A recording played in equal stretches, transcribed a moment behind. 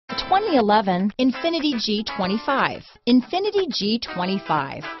2011 INFINITI G25. INFINITI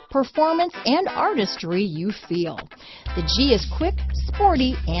G25. Performance and artistry you feel. The G is quick,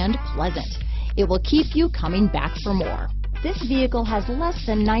 sporty, and pleasant. It will keep you coming back for more. This vehicle has less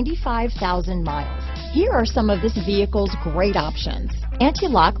than 95,000 miles. Here are some of this vehicle's great options: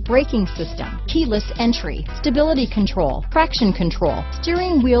 anti-lock braking system, keyless entry, stability control, traction control,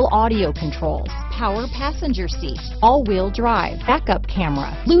 steering wheel audio controls, power passenger seat, all-wheel drive, backup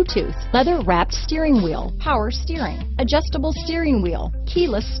camera, Bluetooth, leather-wrapped steering wheel, power steering, adjustable steering wheel,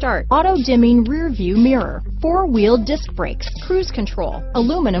 keyless start, auto-dimming rear-view mirror, four-wheel disc brakes, cruise control,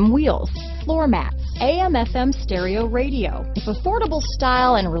 aluminum wheels, floor mats, AM/FM stereo radio. If affordable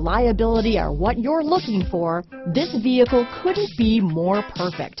style and reliability are what you're looking for, this vehicle couldn't be more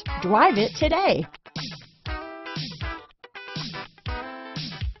perfect. Drive it today.